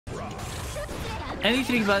Any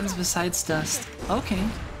 3 buttons besides dust. Okay.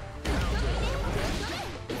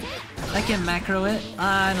 I can macro it.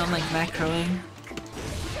 I don't like macroing.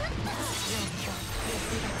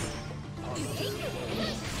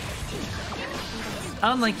 I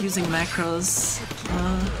don't like using macros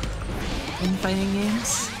in fighting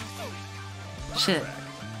games. Shit.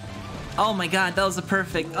 Oh my god, that was a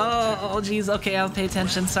perfect. Oh jeez, okay, I'll pay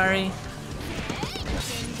attention, sorry.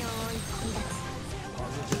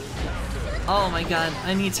 Oh my god,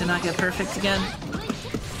 I need to not get perfect again.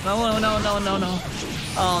 No, no, no, no, no.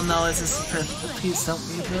 Oh no, is this perfect? Please don't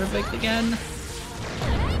be perfect again.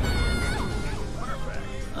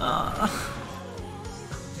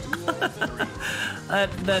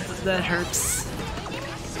 That hurts.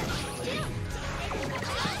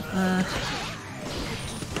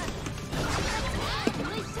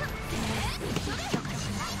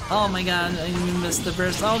 Oh my god, I missed the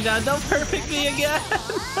burst. Oh god, don't perfect me again!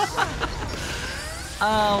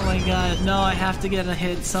 Oh my god, no, I have to get a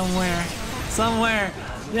hit somewhere. Somewhere!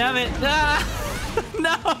 Damn it! Ah!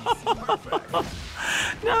 No!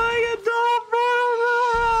 No, I got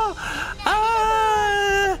double.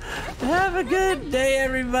 Ah! Have a good day,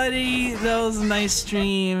 everybody! That was a nice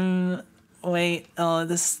stream. Wait, oh,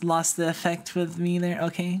 this lost the effect with me there.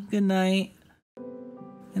 Okay, good night.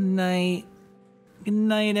 Good night. Good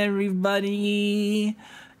night, everybody.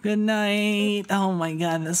 Good night. Oh my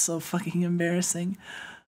god, that's so fucking embarrassing.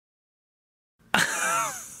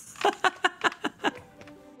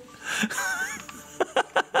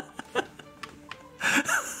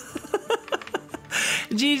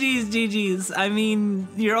 GG's, GG's. I mean,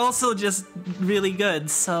 you're also just really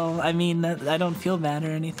good, so I mean, I don't feel bad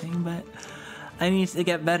or anything, but I need to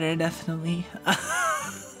get better, definitely.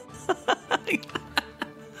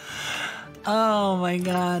 Oh my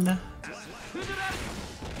god.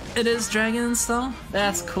 It is dragon install?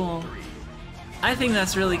 That's cool. I think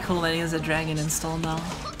that's really cool that he has a dragon install now.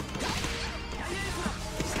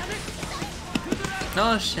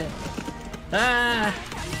 Oh shit. Ah!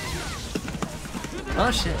 Oh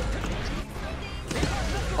shit.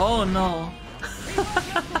 Oh no.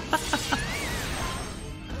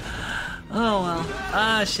 Oh well.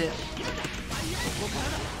 Ah shit.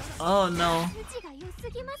 Oh no.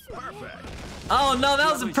 Oh no, that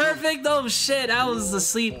was perfect! Oh shit, I was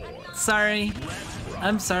asleep. Sorry.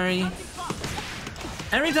 I'm sorry.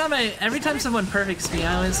 Every time someone perfects me,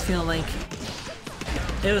 I always feel like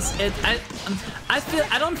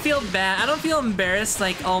I don't feel bad. I don't feel embarrassed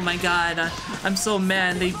like, oh my god, I'm so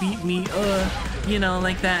mad they beat me. You know,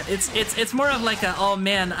 like that. It's more of like a, oh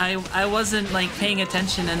man, I wasn't like paying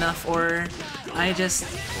attention enough, or I just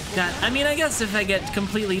got, I mean, I guess if I get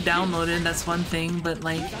completely downloaded, that's one thing, but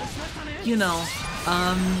like, you know,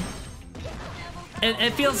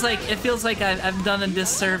 it feels like I've done a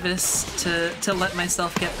disservice to let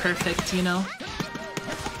myself get perfect, you know?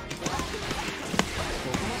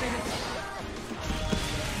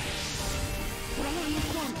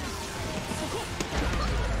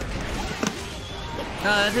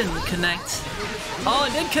 Oh, it didn't connect. Oh,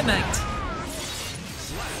 it did connect!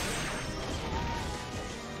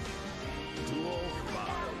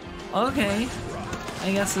 Okay.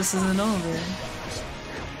 I guess this isn't over.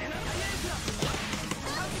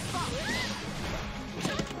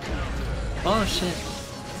 Oh shit.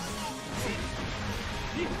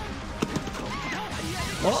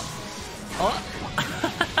 Oh! Oh!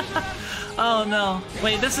 Oh no.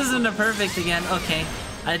 Wait, this isn't a perfect again. Okay.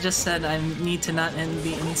 I just said I need to not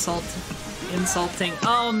be insulting.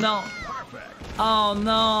 Oh no! Oh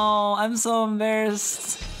no! I'm so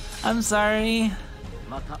embarrassed. I'm sorry.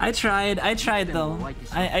 I tried though.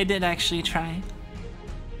 I did actually try.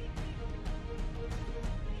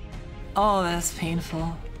 Oh, that's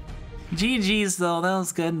painful. GG's though, that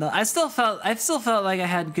was good though. I still felt like I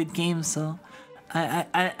had good games, so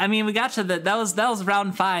I mean, we got to that was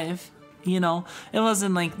round 5, you know. It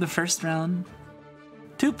wasn't like the first round.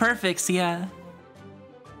 2 perfects, yeah.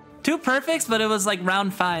 2 perfects, but it was like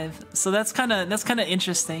round 5. So that's kind of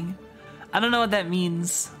interesting. I don't know what that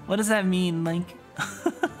means. What does that mean? Like